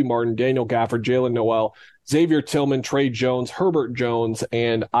Claxton, Cody Martin, Daniel Gafford, Jalen Noel, Xavier Tillman, Trey Jones, Herbert Jones,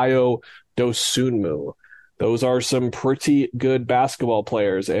 and Ayo Dosunmu. Those are some pretty good basketball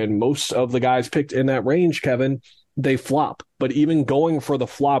players, and most of the guys picked in that range, Kevin, they flop. But even going for the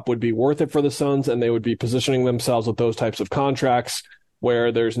flop would be worth it for the Suns, and they would be positioning themselves with those types of contracts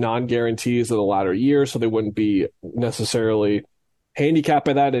where there's non-guarantees in the latter years, so they wouldn't be necessarily handicapped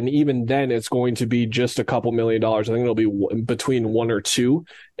by that. And even then, it's going to be just a couple $1 million. I think it'll be between 1 or 2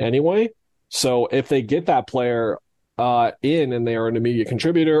 anyway. So if they get that player in and they are an immediate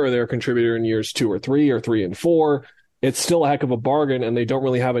contributor, or they're a contributor in years 2 or 3 or 3 and 4, it's still a heck of a bargain, and they don't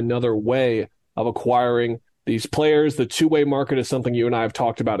really have another way of acquiring these players. The two-way market is something you and I have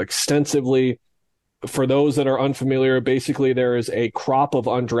talked about extensively. For those that are unfamiliar, basically there is a crop of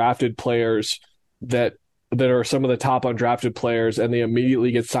undrafted players that are some of the top undrafted players, and they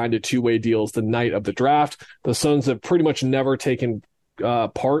immediately get signed to two-way deals the night of the draft. The Suns have pretty much never taken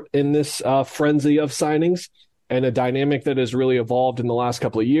part in this frenzy of signings, and a dynamic that has really evolved in the last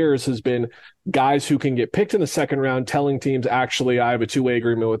couple of years has been guys who can get picked in the second round telling teams, actually, I have a two-way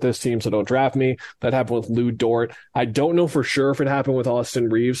agreement with this team, so don't draft me. That happened with Lou Dort. I don't know for sure if it happened with Austin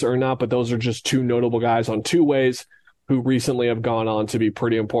Reeves or not, but those are just two notable guys on two ways who recently have gone on to be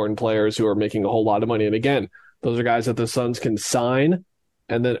pretty important players who are making a whole lot of money. And again, those are guys that the Suns can sign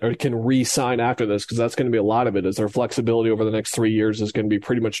and then or can re-sign after this, because that's going to be a lot of it, is their flexibility over the next 3 years is going to be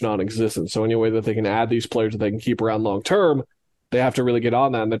pretty much non-existent. So any way that they can add these players that they can keep around long-term, they have to really get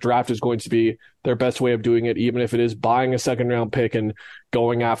on that. And the draft is going to be their best way of doing it, even if it is buying a second-round pick and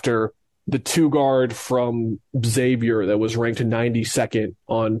going after the two guard from Xavier that was ranked 92nd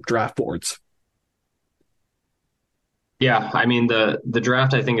on draft boards. Yeah, I mean, the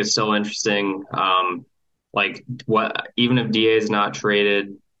draft I think is still interesting. Like even if DA is not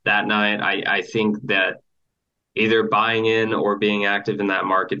traded that night, I think that either buying in or being active in that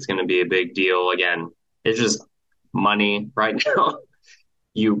market is going to be a big deal. Again, it's just money right now.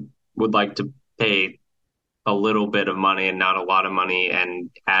 You would like to pay a little bit of money and not a lot of money and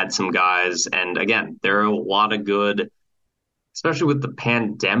add some guys. And again, there are a lot of good, especially with the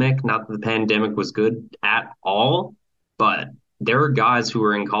pandemic. Not that the pandemic was good at all, but there are guys who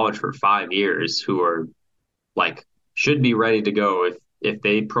were in college for 5 years who are like should be ready to go if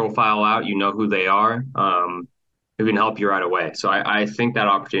they profile out, you know who they are, who can help you right away. So I think that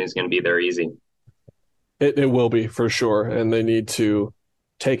opportunity is going to be there easy. It will be for sure, and they need to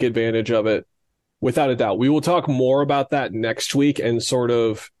take advantage of it without a doubt. We will talk more about that next week and sort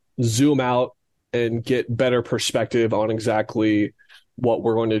of zoom out and get better perspective on exactly what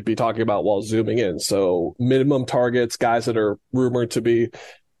we're going to be talking about while zooming in. So minimum targets, guys that are rumored to be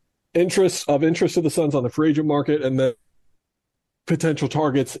interest to the Suns on the free agent market, and then potential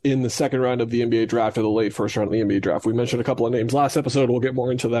targets in the second round of the NBA draft or the late first round of the NBA draft. We mentioned a couple of names last episode. We'll get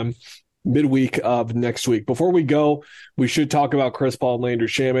more into them midweek of next week. Before we go, we should talk about Chris Paul and Landry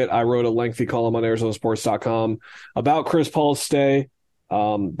Shamet. I wrote a lengthy column on ArizonaSports.com about Chris Paul's stay.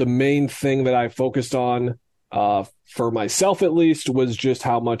 The main thing that I focused on for myself at least was just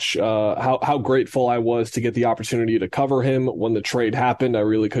how much how grateful I was to get the opportunity to cover him when the trade happened. I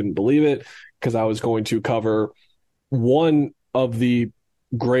really couldn't believe it, because I was going to cover one of the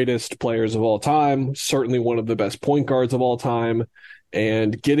greatest players of all time, certainly one of the best point guards of all time,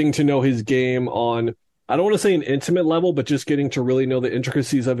 and getting to know his game on, I don't want to say an intimate level, but just getting to really know the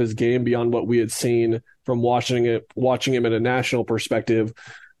intricacies of his game beyond what we had seen from watching him in a national perspective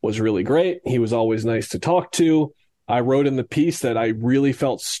was really great. He was always nice to talk to. I wrote in the piece that I really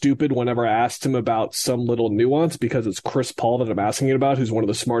felt stupid whenever I asked him about some little nuance because it's Chris Paul that I'm asking it about, who's one of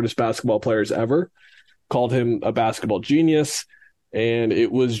the smartest basketball players ever. Called him a basketball genius. And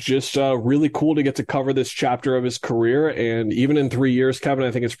it was just really cool to get to cover this chapter of his career. And even in 3 years, Kevin,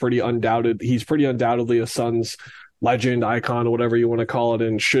 I think it's pretty undoubted. He's pretty undoubtedly a Suns legend, icon, whatever you want to call it,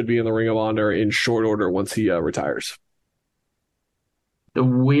 and should be in the Ring of Honor in short order once he retires. The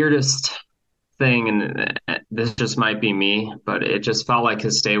weirdest thing, and this just might be me, but it just felt like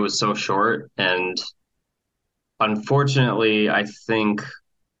his stay was so short. And unfortunately, I think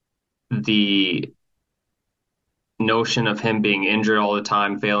the notion of him being injured all the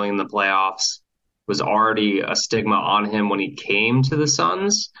time, failing in the playoffs, was already a stigma on him when he came to the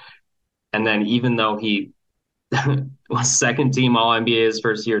Suns. And then even though he was second team All NBA his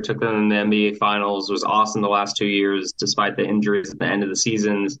first year, took them in the NBA Finals, was awesome the last 2 years, despite the injuries at the end of the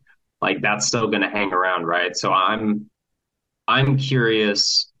seasons, like that's still going to hang around, right? So I'm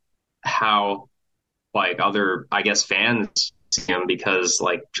curious how like other, I guess, fans see him because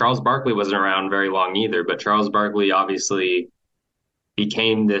like Charles Barkley wasn't around very long either, but Charles Barkley obviously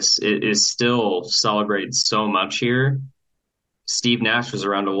became this, it is still celebrated so much here. Steve Nash was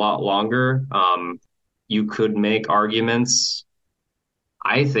around a lot longer. You could make arguments.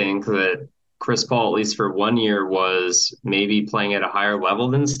 I think that Chris Paul, at least for 1 year, was maybe playing at a higher level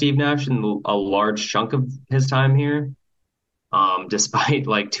than Steve Nash in a large chunk of his time here. Despite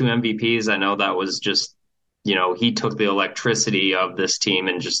like 2 MVPs, I know that was just, he took the electricity of this team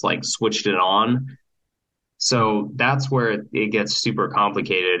and just like switched it on. So that's where it gets super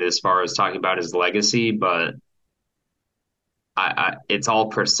complicated as far as talking about his legacy, but it's all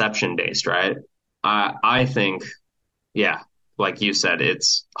perception based, right? I think, yeah, like you said,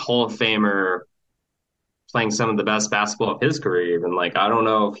 it's Hall of Famer playing some of the best basketball of his career. Even like, I don't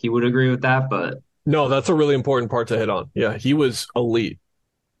know if he would agree with that, but No, that's a really important part to hit on. Yeah, he was elite.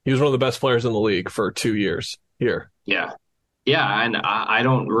 He was one of the best players in the league for 2 years here. yeah, yeah, and I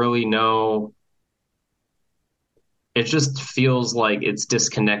don't really know. It just feels like it's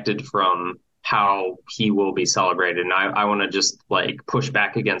disconnected from how he will be celebrated. And I want to just like push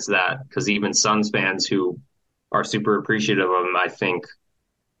back against that because even Suns fans who are super appreciative of him, I think,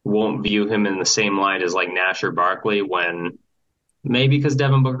 won't view him in the same light as like Nash or Barkley when maybe because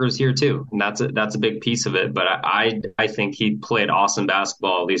Devin Booker's here too. And that's a big piece of it. But I think he played awesome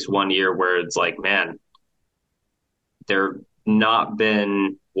basketball at least 1 year where it's like, man, there not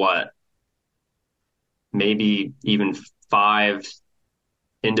been maybe even 5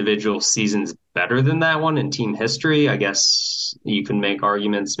 individual seasons better than that one in team history. I guess you can make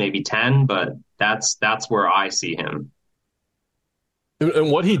arguments maybe 10, but that's where I see him.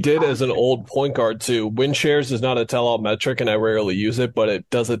 And what he did as an old point guard too, win shares is not a tell-all metric, and I rarely use it, but it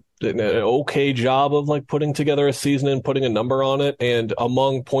does an okay job of like putting together a season and putting a number on it. And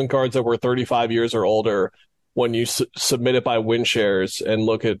among point guards that were 35 years or older, when you submit it by win shares and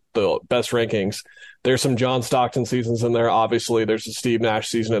look at the best rankings, there's some John Stockton seasons in there. Obviously, there's a Steve Nash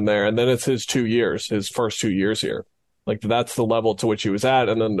season in there, and then it's his first 2 years here. Like that's the level to which he was at,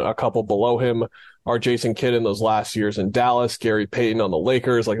 and then a couple below him are Jason Kidd in those last years in Dallas, Gary Payton on the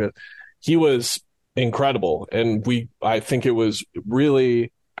Lakers. Like he was incredible, and I think it was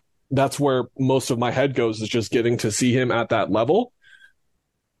really that's where most of my head goes is just getting to see him at that level.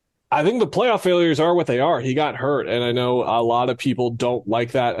 I think the playoff failures are what they are. He got hurt, and I know a lot of people don't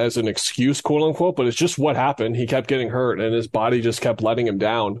like that as an excuse, quote unquote, but it's just what happened. He kept getting hurt, and his body just kept letting him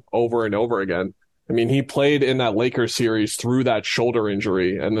down over and over again. I mean, he played in that Lakers series through that shoulder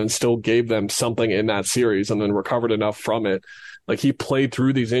injury and then still gave them something in that series and then recovered enough from it. Like he played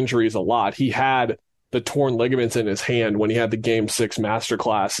through these injuries a lot. He had the torn ligaments in his hand when he had the Game 6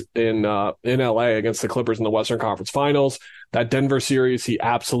 masterclass in LA against the Clippers in the Western Conference Finals. That Denver series, he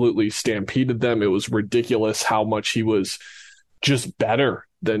absolutely stampeded them. It was ridiculous how much he was just better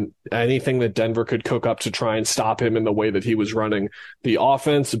than anything that Denver could cook up to try and stop him in the way that he was running the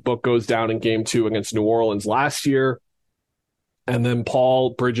offense. The book goes down in Game 2 against New Orleans last year. And then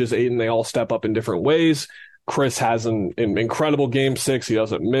Paul, Bridges, Ayton, they all step up in different ways. Chris has an incredible Game 6. He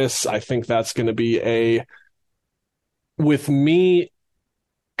doesn't miss. I think that's going to be with me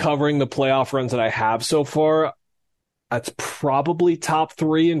covering the playoff runs that I have so far, that's probably top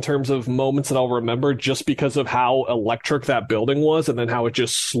 3 in terms of moments that I'll remember just because of how electric that building was and then how it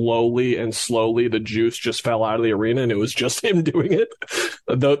just slowly the juice just fell out of the arena and it was just him doing it.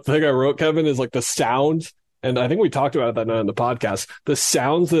 The thing I wrote, Kevin, is like the sound And I think we talked about it that night on the podcast. The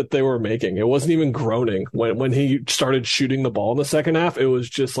sounds that they were making, it wasn't even groaning. When he started shooting the ball in the second half, it was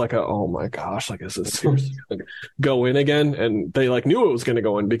just like oh my gosh, like is this seriously going to go in again? And they like knew it was going to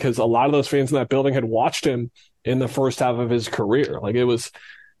go in because a lot of those fans in that building had watched him in the first half of his career. Like it was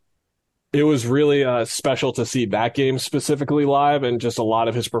really special to see that game specifically live, and just a lot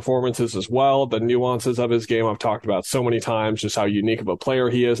of his performances as well. The nuances of his game I've talked about so many times, just how unique of a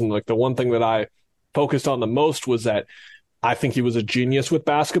player he is. And like the one thing that I focused on the most was that I think he was a genius with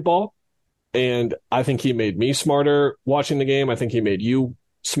basketball, and I think he made me smarter watching the game. I think he made you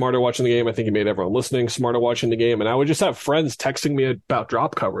smarter watching the game. I think he made everyone listening smarter watching the game. And I would just have friends texting me about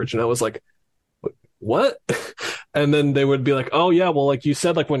drop coverage, and I was like, what? And then they would be like, oh yeah, well, like you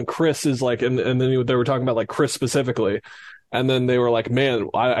said, like when Chris is like, and then they were talking about like Chris specifically. And then they were like, man,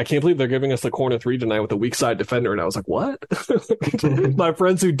 I can't believe they're giving us the corner three tonight with a weak side defender. And I was like, what? My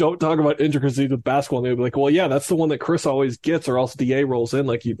friends who don't talk about intricacies with basketball, and they'd be like, well, yeah, that's the one that Chris always gets, or else DA rolls in.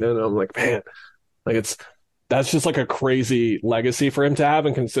 Like, and I'm like, man, like that's just like a crazy legacy for him to have.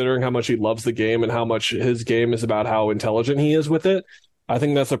 And considering how much he loves the game and how much his game is about how intelligent he is with it, I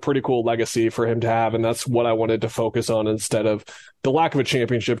think that's a pretty cool legacy for him to have. And that's what I wanted to focus on instead of the lack of a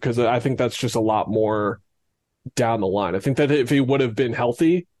championship, because I think that's just a lot more down the line. I think that if he would have been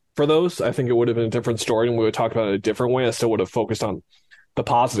healthy for those, I think it would have been a different story and we would talk about it a different way. I still would have focused on the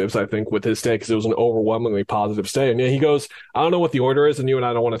positives, I think, with his stay, because it was an overwhelmingly positive stay. And yeah, he goes, I don't know what the order is, and you and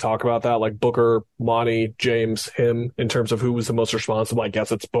I don't want to talk about that, like Booker, Monty, James, him, in terms of who was the most responsible. I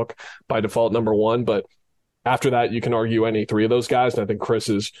guess it's Book by default, number one. But after that, you can argue any three of those guys. And I think Chris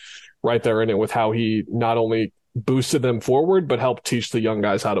is right there in it with how he not only boosted them forward, but helped teach the young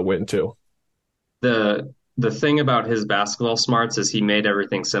guys how to win too. The thing about his basketball smarts is he made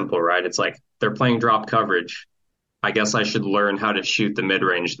everything simple, right? It's like they're playing drop coverage. I guess I should learn how to shoot the mid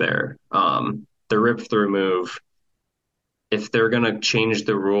range there. The rip through move. If they're going to change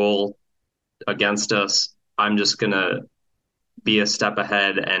the rule against us, I'm just going to be a step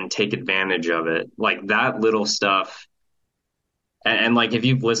ahead and take advantage of it. Like that little stuff. And like if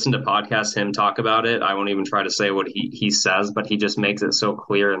you've listened to podcasts, him talk about it, I won't even try to say what he says, but he just makes it so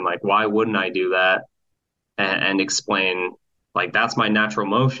clear. And like, why wouldn't I do that? And explain, like, that's my natural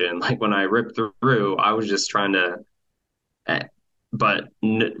motion. Like when I ripped through, I was just trying to, but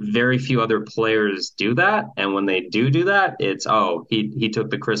very few other players do that. And when they do that, it's, oh, he took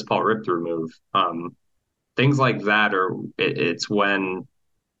the Chris Paul rip through move. Things like that it's when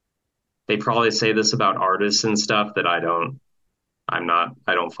they probably say this about artists and stuff that I don't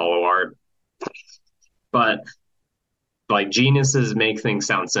follow art, but like geniuses make things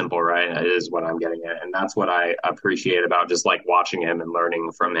sound simple, right? Is what I'm getting at. And that's what I appreciate about just like watching him and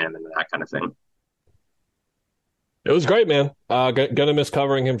learning from him and that kind of thing. It was great, man. Gonna miss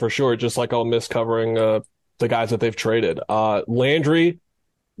covering him for sure, just like I'll miss covering the guys that they've traded. Landry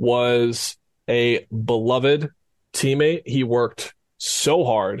was a beloved teammate. He worked so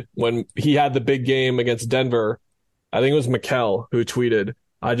hard when he had the big game against Denver. I think it was Mikkel who tweeted,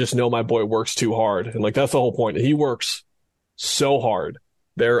 I just know my boy works too hard. And like, that's the whole point. He works so hard.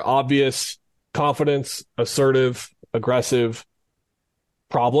 There are obvious confidence, assertive, aggressive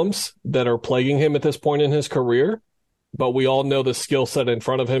problems that are plaguing him at this point in his career. But we all know the skill set in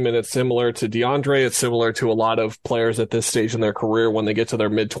front of him, and it's similar to DeAndre. It's similar to a lot of players at this stage in their career when they get to their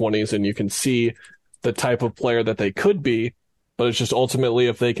mid-20s, and you can see the type of player that they could be. But it's just ultimately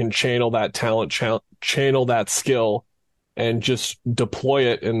if they can channel that talent, channel that skill, and just deploy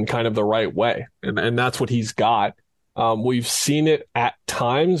it in kind of the right way. And that's what he's got. We've seen it at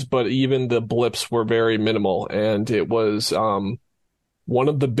times, but even the blips were very minimal. And it was one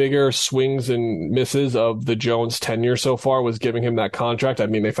of the bigger swings and misses of the Jones tenure so far was giving him that contract. I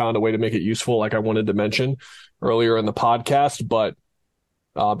mean, they found a way to make it useful, like I wanted to mention earlier in the podcast. But,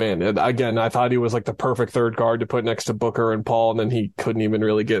 man, again, I thought he was like the perfect third guard to put next to Booker and Paul, and then he couldn't even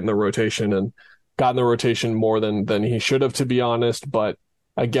really get in the rotation and got in the rotation more than he should have, to be honest. But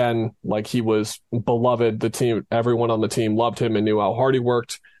again, like he was beloved. The team, everyone on the team loved him and knew how hard he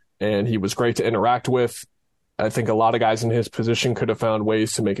worked, and he was great to interact with. I think a lot of guys in his position could have found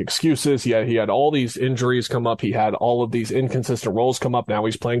ways to make excuses. He had all these injuries come up. He had all of these inconsistent roles come up. Now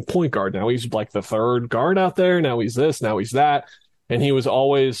he's playing point guard. Now he's like the third guard out there. Now he's this, now he's that. And he was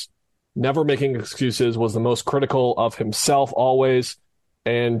always never making excuses, was the most critical of himself always,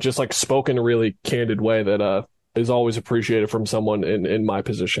 and just like spoke in a really candid way that is always appreciated from someone in my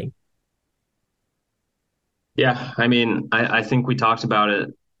position. Yeah, I mean, I think we talked about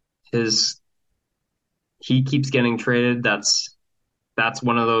it. He keeps getting traded. That's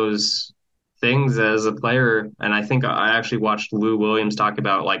one of those things as a player. And I think I actually watched Lou Williams talk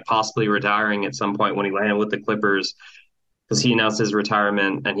about like possibly retiring at some point when he landed with the Clippers because he announced his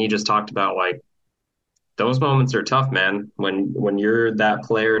retirement, and he just talked about like those moments are tough, man. When you're that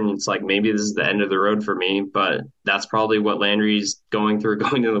player and it's like maybe this is the end of the road for me, but that's probably what Landry's going through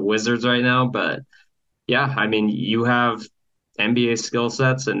going to the Wizards right now. But yeah, I mean, you have NBA skill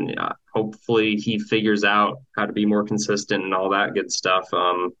sets, and hopefully he figures out how to be more consistent and all that good stuff.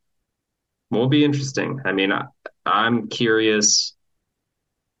 Will be interesting. I mean, I'm curious,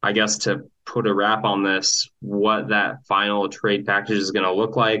 I guess, to put a wrap on this, what that final trade package is going to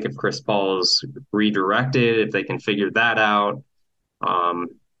look like if Chris Paul is redirected, if they can figure that out. Um,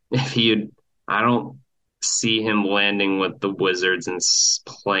 if he, I don't see him landing with the Wizards and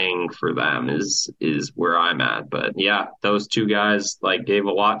playing for them is where I'm at. But yeah, those two guys like gave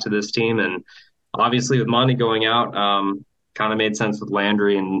a lot to this team, and obviously with Monty going out, kind of made sense with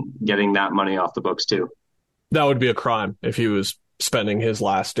Landry and getting that money off the books too. That would be a crime if he was spending his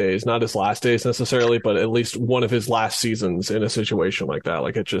last days, not his last days necessarily, but at least one of his last seasons in a situation like that.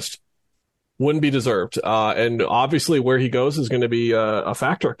 Like, it just wouldn't be deserved. And obviously where he goes is going to be a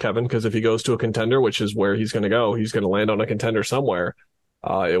factor, Kevin, because if he goes to a contender, which is where he's going to go, he's going to land on a contender somewhere.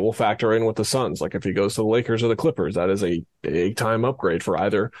 It will factor in with the Suns. Like if he goes to the Lakers or the Clippers, that is a big time upgrade for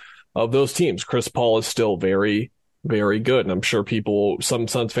either of those teams. Chris Paul is still very, very good. And I'm sure some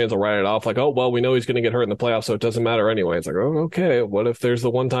Suns fans will write it off like, oh, well, we know he's going to get hurt in the playoffs, so it doesn't matter anyway. It's like, oh, okay, what if there's the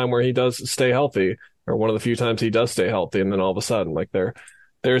one time where he does stay healthy, or one of the few times he does stay healthy, and then all of a sudden, like they're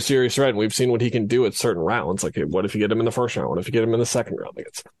a serious threat. And we've seen what he can do at certain rounds. Like, what if you get him in the first round? What if you get him in the second round? Like,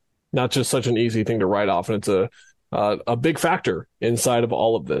 it's not just such an easy thing to write off, and it's a big factor inside of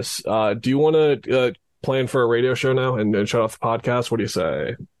all of this. Do you want to plan for a radio show now and shut off the podcast? What do you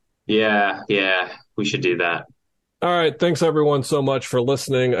say? Yeah, we should do that. All right. Thanks, everyone, so much for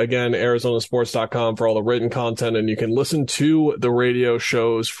listening. Again, ArizonaSports.com for all the written content, and you can listen to the radio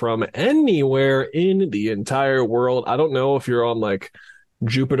shows from anywhere in the entire world. I don't know if you're on, like,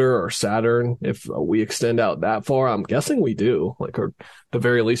 Jupiter or Saturn, if we extend out that far. I'm guessing we do. Like, or at the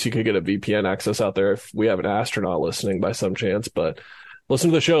very least, you could get a VPN access out there if we have an astronaut listening by some chance. But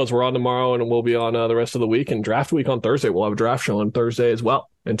listen to the shows. We're on tomorrow, and we'll be on the rest of the week. And draft week on Thursday. We'll have a draft show on Thursday as well.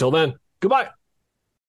 Until then, goodbye.